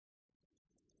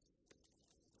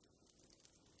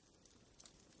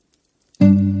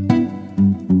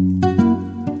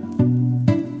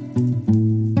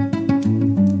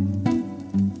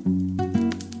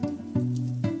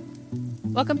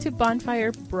Welcome to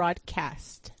Bonfire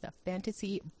Broadcast, the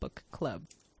Fantasy Book Club.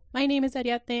 My name is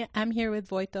Ariadne. I'm here with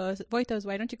Voitos. Voitos,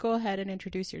 why don't you go ahead and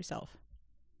introduce yourself?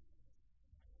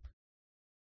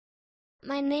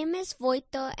 My name is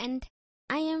Voito, and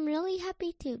I am really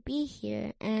happy to be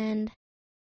here. And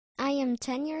I am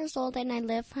 10 years old, and I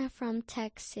live from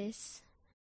Texas.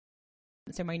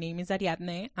 So my name is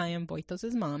Ariadne. I am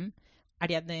Voitos' mom.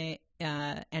 Ariadne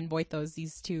and Voitos,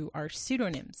 these two are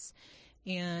pseudonyms.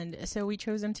 And so we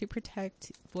chose them to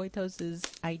protect Voitos'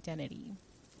 identity.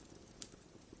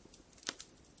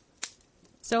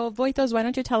 So Voitos, why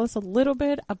don't you tell us a little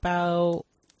bit about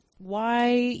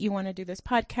why you want to do this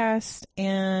podcast,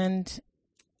 and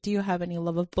do you have any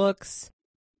love of books?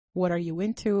 What are you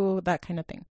into? That kind of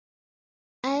thing.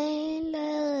 I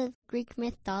love Greek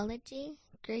mythology,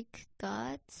 Greek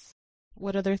gods.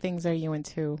 What other things are you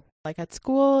into? Like at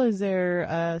school, is there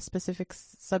a specific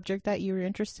subject that you were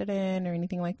interested in or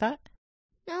anything like that?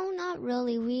 No, not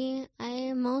really.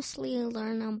 I mostly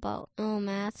learn about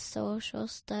math, social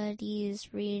studies,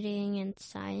 reading, and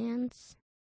science.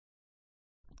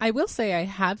 I will say I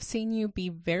have seen you be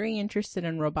very interested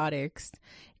in robotics,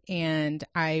 and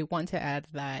I want to add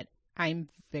that I'm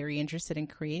very interested in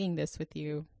creating this with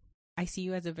you. I see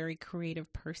you as a very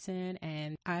creative person,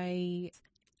 and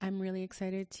I'm really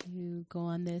excited to go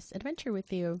on this adventure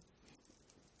with you.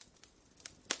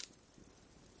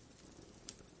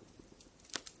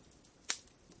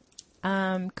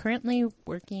 I'm currently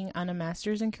working on a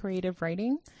master's in creative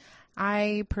writing.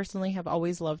 I personally have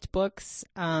always loved books.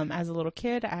 As a little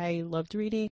kid, I loved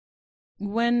reading.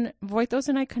 When Voitos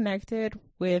and I connected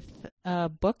with a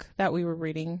book that we were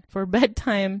reading for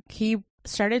bedtime, he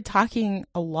started talking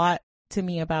a lot to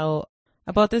me about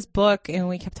this book, and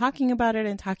we kept talking about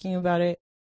it,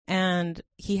 and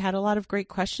he had a lot of great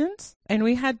questions, and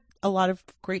we had a lot of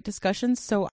great discussions,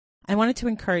 so I wanted to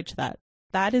encourage that.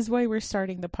 That is why we're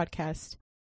starting the podcast.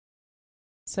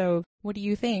 So what do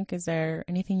you think? Is there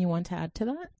anything you want to add to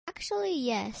that? Actually,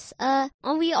 yes.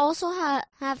 We also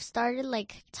have started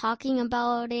talking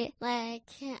about it. Like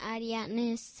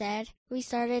Ariadne said, we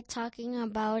started talking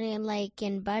about it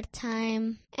in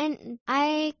bedtime, and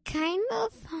I kind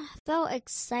of felt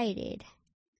excited.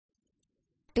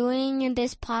 Doing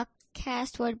this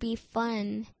podcast would be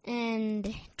fun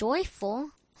and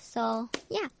joyful. So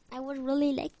yeah, I would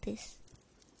really like this.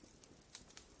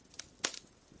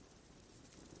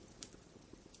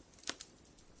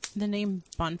 The name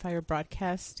Bonfire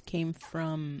Broadcast came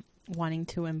from wanting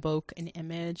to invoke an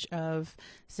image of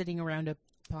sitting around a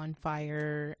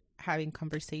bonfire, having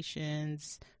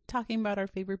conversations, talking about our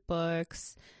favorite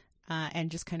books, and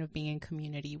just kind of being in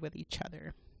community with each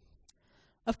other.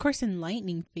 Of course, in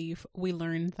Lightning Thief, we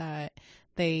learned that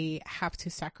they have to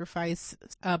sacrifice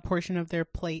a portion of their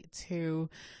plate to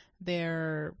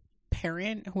their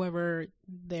parent, whoever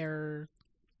their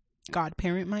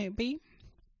godparent might be.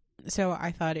 So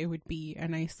I thought it would be a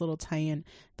nice little tie-in.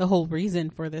 The whole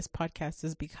reason for this podcast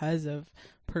is because of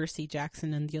Percy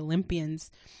Jackson and the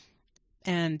Olympians.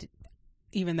 And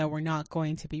even though we're not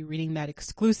going to be reading that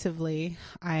exclusively,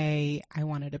 I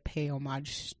wanted to pay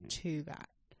homage to that.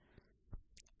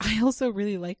 I also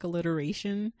really like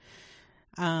alliteration.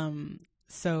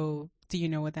 So do you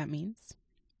know what that means?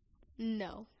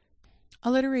 No.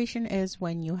 Alliteration is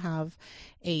when you have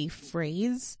a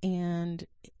phrase and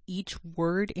each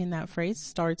word in that phrase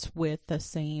starts with the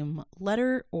same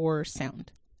letter or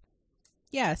sound.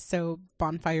 Yeah, so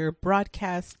Bonfire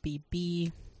Broadcast,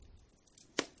 BB.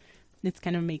 It's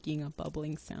kind of making a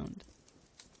bubbling sound.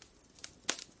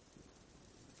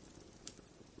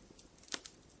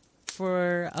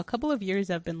 For a couple of years,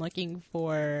 I've been looking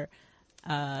for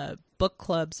book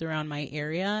clubs around my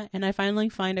area, and I finally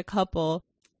find a couple.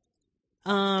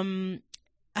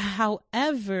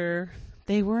 However,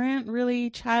 they weren't really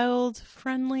child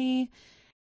friendly.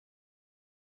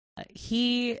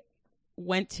 He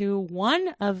went to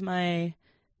one of my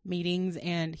meetings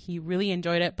and he really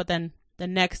enjoyed it, but then the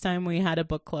next time we had a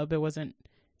book club, it wasn't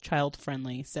child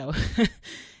friendly. So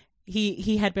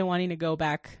he had been wanting to go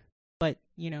back, but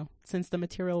since the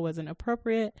material wasn't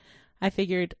appropriate, I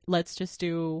figured let's just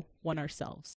do one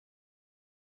ourselves.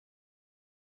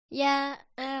 Yeah,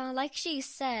 like she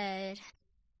said,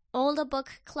 all the book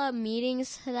club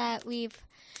meetings that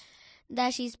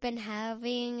she's been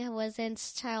having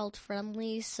wasn't child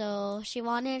friendly, so she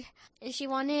wanted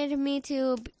me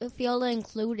to feel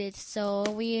included. So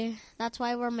that's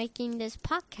why we're making this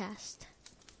podcast.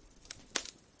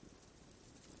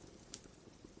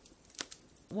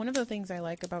 One of the things I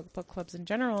like about book clubs in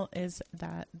general is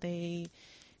that they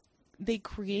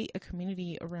create a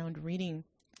community around reading.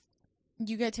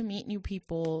 You get to meet new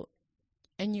people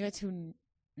and you get to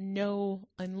know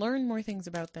and learn more things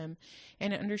about them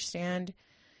and understand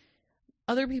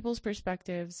other people's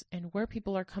perspectives and where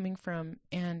people are coming from.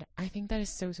 And I think that is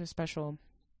so, so special.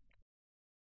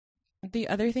 The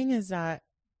other thing is that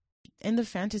in the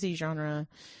fantasy genre,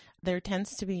 there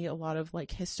tends to be a lot of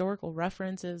like historical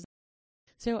references.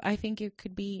 So I think it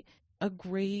could be a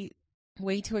great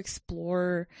way to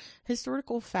explore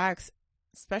historical facts,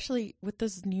 especially with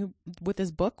this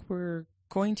book we're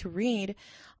going to read.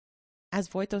 As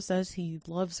Voito says, he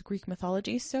loves Greek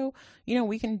mythology, so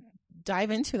we can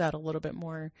dive into that a little bit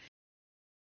more.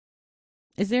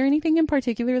 Is there anything in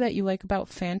particular that you like about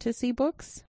fantasy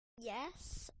books?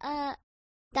 Yes.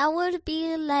 That would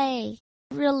be like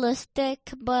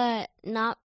realistic, but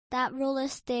not that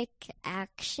realistic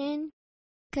action,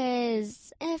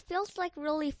 because it feels like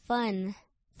really fun.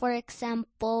 For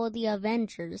example, the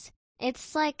Avengers.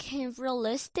 It's like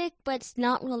realistic, but it's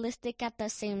not realistic at the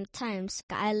same time. So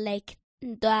I like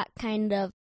that kind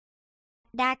of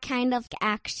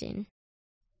action.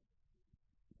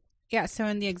 Yeah, so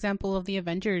in the example of the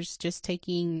Avengers, just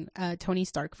taking Tony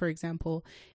Stark, for example,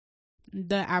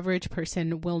 the average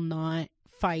person will not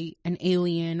fight an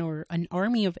alien or an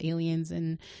army of aliens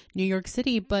in New York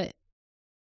City, but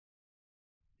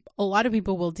a lot of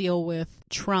people will deal with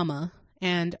trauma,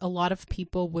 and a lot of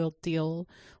people will deal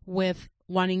with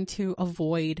wanting to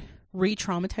avoid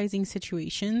re-traumatizing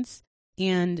situations,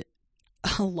 and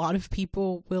a lot of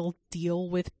people will deal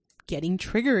with getting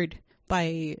triggered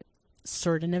by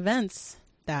certain events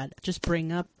that just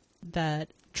bring up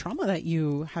that trauma that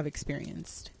you have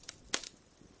experienced.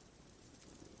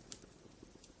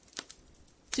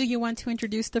 Do you want to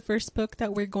introduce the first book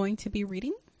that we're going to be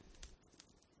reading?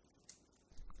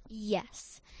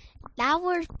 Yes. That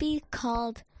would be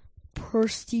called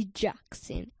Percy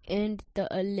Jackson and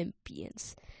the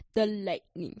Olympians, the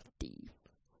Lightning Thief.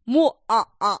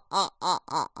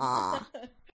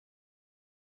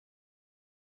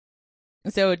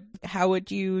 So how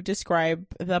would you describe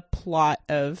the plot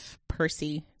of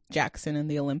Percy Jackson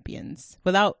and the Olympians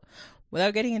without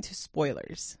getting into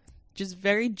spoilers? Just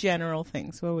very general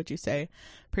things. What would you say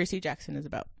Percy Jackson is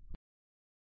about?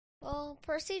 Well,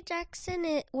 Percy Jackson,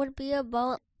 it would be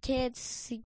about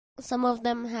kids. Some of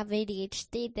them have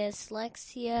ADHD,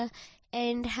 dyslexia,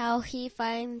 and how he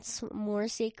finds more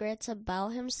secrets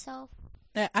about himself.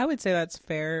 I would say that's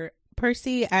fair.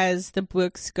 Percy, as the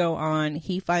books go on,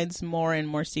 he finds more and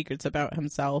more secrets about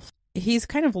himself. He's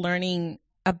kind of learning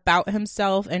about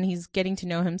himself and he's getting to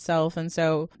know himself. And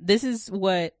so this is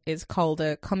what is called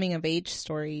a coming of age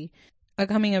story. A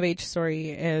coming of age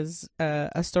story is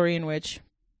a story in which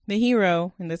the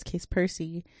hero, in this case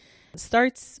Percy,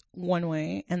 starts one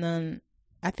way, and then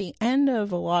at the end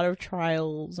of a lot of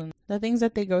trials and the things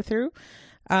that they go through,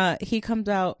 he comes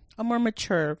out a more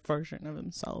mature version of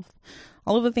himself.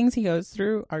 All of the things he goes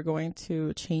through are going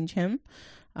to change him.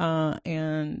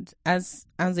 And as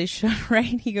they should,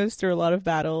 right? He goes through a lot of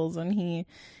battles, and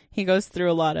he goes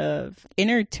through a lot of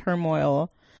inner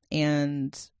turmoil,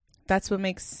 and that's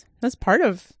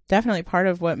definitely part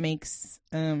of what makes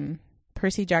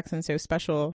Percy Jackson so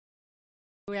special.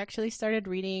 We actually started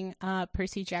reading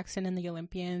Percy Jackson and the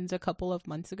Olympians a couple of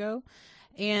months ago,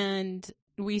 and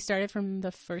we started from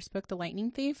the first book, The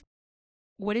Lightning Thief.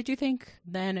 What did you think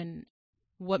then, and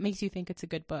what makes you think it's a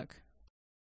good book?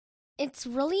 It's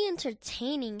really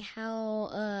entertaining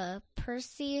how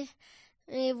Percy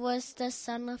was the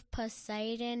son of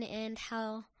Poseidon, and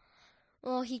how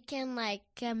he can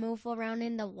move around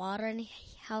in the water, and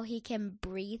how he can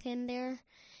breathe in there.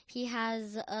 He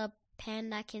has a pen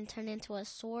that can turn into a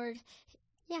sword.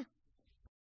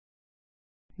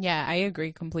 Yeah, I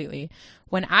agree completely.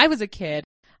 When I was a kid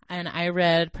and I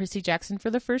read Percy Jackson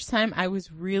for the first time, I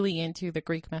was really into the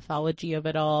Greek mythology of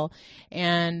it all.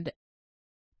 And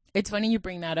it's funny you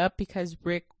bring that up, because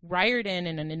Rick Riordan,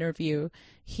 in an interview,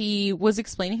 he was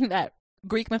explaining that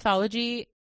Greek mythology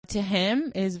to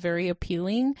him is very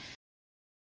appealing.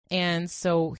 And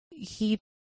so he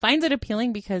finds it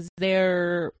appealing because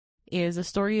there is a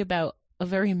story about a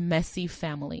very messy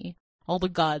family. All the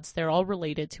gods, they're all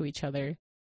related to each other.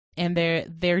 And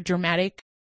they're dramatic.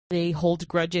 They hold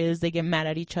grudges, they get mad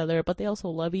at each other, but they also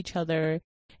love each other,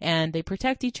 and they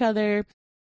protect each other.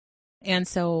 And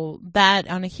so that,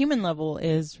 on a human level,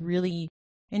 is really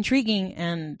intriguing,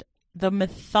 and the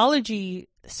mythology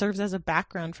serves as a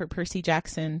background for Percy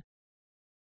Jackson.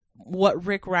 What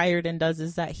Rick Riordan does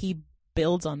is that he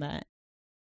builds on that.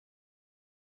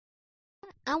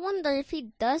 I wonder if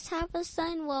he does have a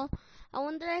son. Well, I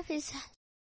wonder if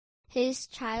his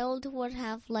child would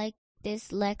have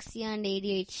dyslexia and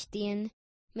ADHD, and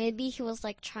maybe he was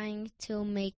trying to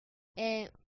make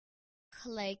it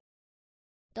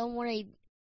don't worry.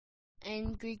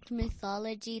 In Greek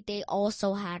mythology, they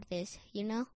also had this, you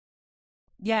know?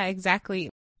 Yeah, exactly.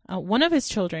 One of his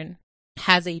children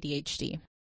has ADHD.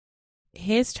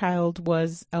 His child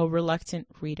was a reluctant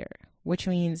reader, which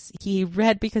means he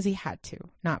read because he had to,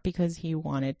 not because he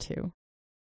wanted to.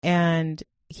 And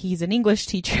he's an English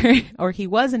teacher, or he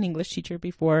was an English teacher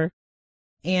before.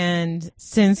 And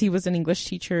since he was an English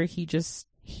teacher,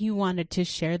 he wanted to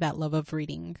share that love of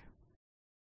reading.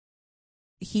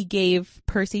 He gave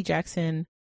Percy Jackson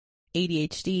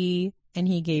ADHD and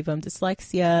he gave him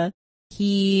dyslexia.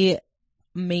 He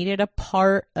made it a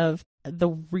part of the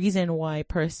reason why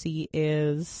Percy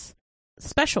is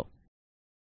special.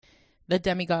 The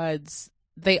demigods,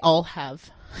 they all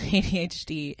have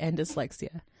ADHD and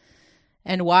dyslexia.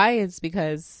 And why is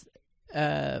because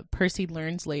Percy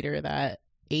learns later that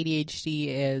ADHD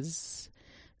is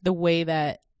the way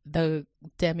that the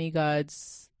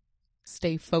demigods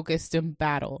stay focused in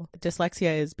battle.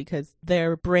 Dyslexia is because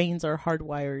their brains are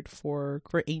hardwired for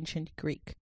ancient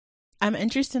Greek. I'm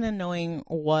interested in knowing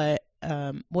what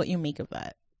you make of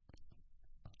that.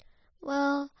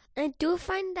 Well, I do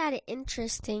find that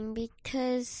interesting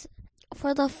because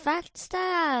for the fact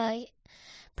that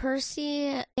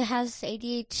Percy has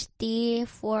ADHD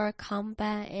for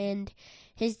combat and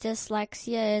his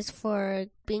dyslexia is for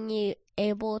being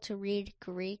able to read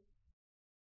Greek,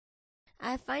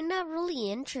 I find that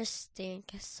really interesting.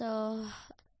 So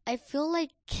I feel like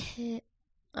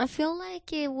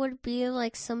it would be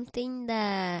like something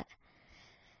that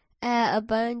a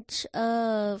bunch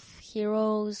of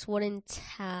heroes wouldn't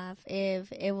have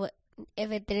if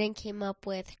it didn't came up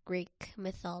with Greek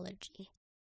mythology.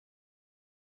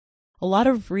 A lot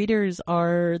of readers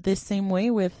are the same way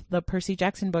with the Percy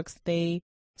Jackson books. They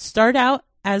start out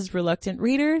as reluctant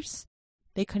readers.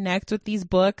 They connect with these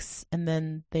books and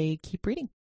then they keep reading.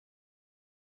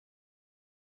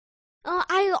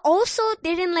 I also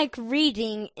didn't like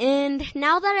reading, and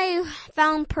now that I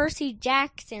found Percy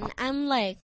Jackson, I'm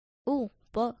like, ooh,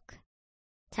 book.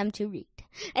 Time to read.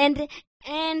 And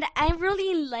I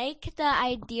really like the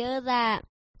idea that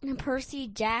Percy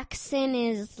Jackson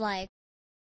is like,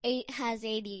 has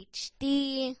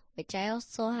ADHD, which I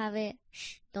also have it.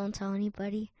 Shh, don't tell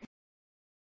anybody.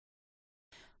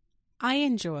 I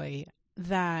enjoy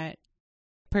that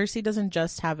Percy doesn't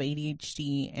just have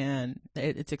ADHD and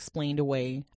it's explained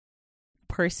away.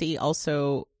 Percy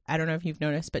also, I don't know if you've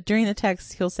noticed, but during the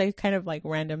text, he'll say kind of like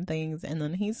random things. And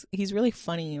then he's really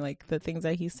funny, like the things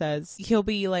that he says. He'll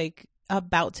be like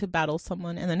about to battle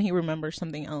someone and then he remembers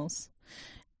something else.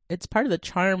 It's part of the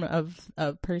charm of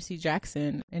Percy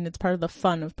Jackson, and it's part of the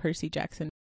fun of Percy Jackson.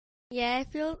 Yeah,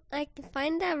 I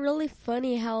find that really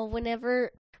funny how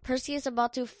whenever Percy is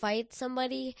about to fight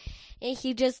somebody and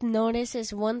he just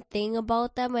notices one thing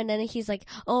about them and then he's like,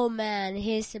 oh man,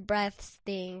 his breath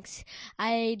stinks.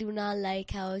 I do not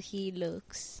like how he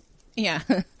looks. Yeah.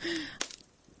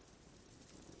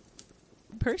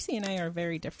 Percy and I are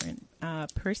very different.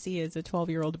 Percy is a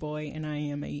 12-year-old boy and I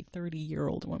am a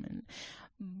 30-year-old woman.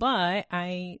 But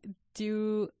I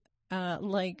do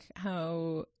like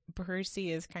how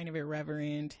Percy is kind of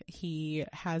irreverent. He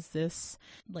has this,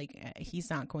 like, he's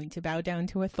not going to bow down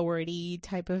to authority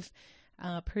type of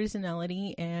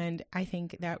personality. And I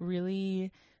think that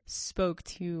really spoke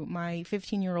to my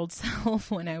 15-year-old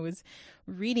self when I was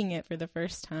reading it for the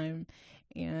first time.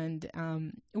 And,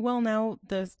 now on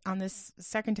this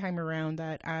second time around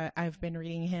that I've been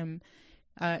reading him,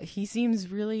 he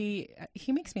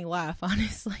makes me laugh,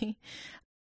 honestly.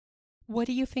 What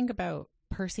do you think about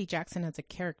Percy Jackson as a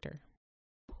character?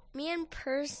 Me and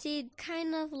Percy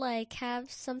kind of like have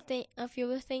a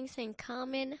few things in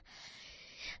common.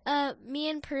 Me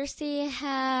and Percy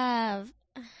both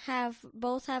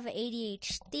have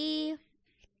ADHD.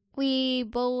 We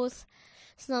both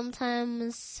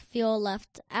sometimes feel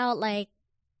left out, like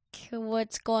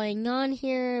what's going on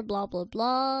here, blah blah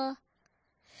blah.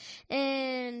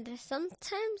 And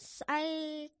sometimes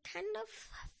I kind of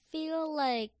feel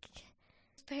like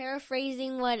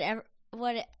paraphrasing what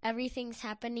everything's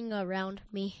happening around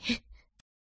me.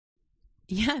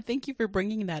 Yeah, thank you for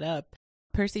bringing that up.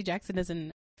 Percy Jackson is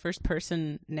a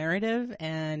first-person narrative,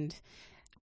 and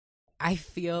I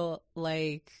feel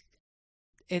like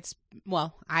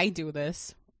I do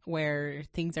this where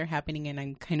things are happening and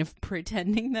I'm kind of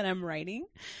pretending that I'm writing.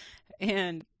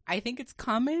 And I think it's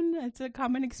common. It's a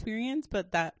common experience,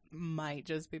 but that might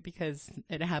just be because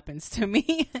it happens to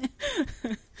me.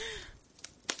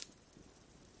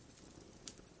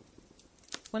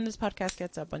 When this podcast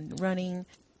gets up and running,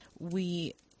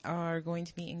 we are going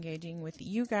to be engaging with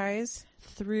you guys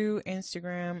through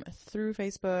Instagram, through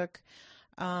Facebook.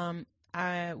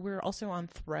 We're also on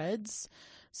Threads.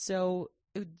 So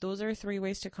those are 3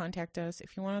 ways to contact us.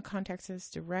 If you want to contact us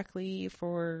directly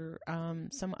for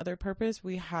some other purpose,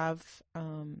 we have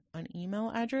an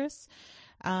email address.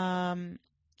 And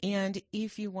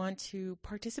if you want to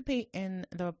participate in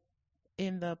the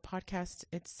podcast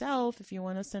itself, if you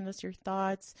want to send us your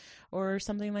thoughts or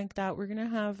something like that, we're going to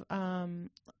have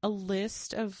a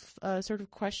list of sort of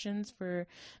questions for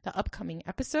the upcoming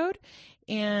episode,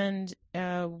 and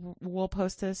we'll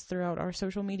post this throughout our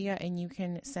social media, and you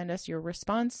can send us your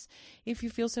response if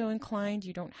you feel so inclined.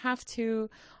 You don't have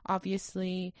to,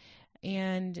 obviously.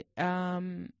 And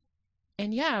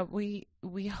yeah, we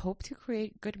hope to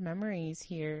create good memories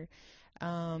here.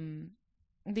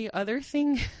 The other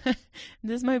thing,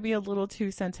 this might be a little too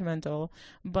sentimental,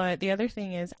 but the other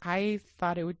thing is I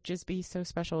thought it would just be so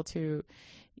special to,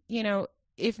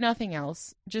 if nothing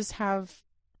else, just have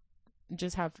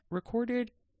recorded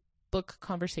book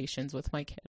conversations with my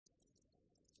kid.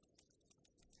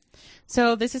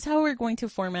 So this is how we're going to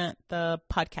format the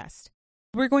podcast.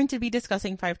 We're going to be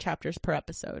discussing 5 chapters per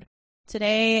episode.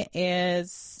 Today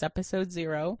is episode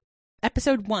 0.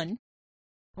 Episode 1.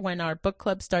 When our book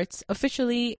club starts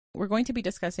officially, we're going to be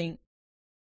discussing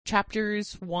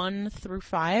chapters 1 through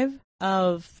 5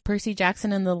 of Percy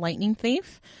Jackson and the Lightning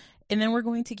Thief. And then we're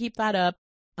going to keep that up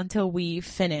until we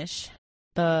finish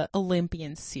the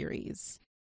Olympian series.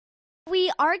 We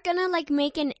are gonna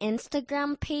make an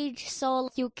Instagram page so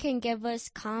you can give us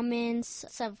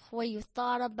comments of what you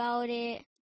thought about it.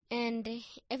 And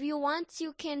if you want,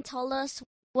 you can tell us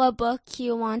what book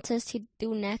you want us to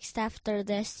do next after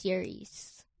this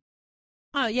series.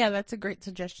 Oh yeah, that's a great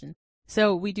suggestion.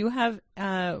 So we do have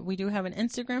an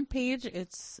Instagram page,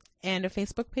 and a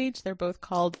Facebook page. They're both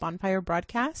called Bonfire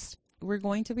Broadcast. We're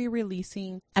going to be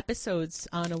releasing episodes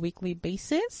on a weekly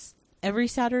basis every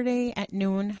Saturday at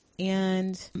noon,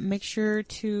 and make sure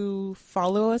to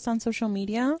follow us on social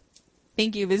media.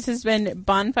 Thank you. This has been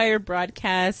Bonfire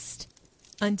Broadcast.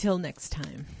 Until next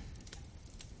time.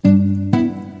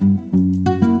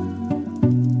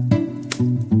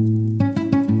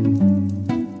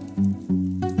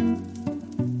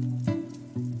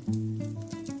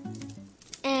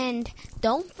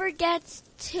 Don't forget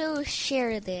to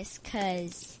share this,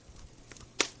 because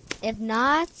if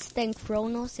not, then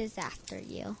Kronos is after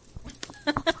you.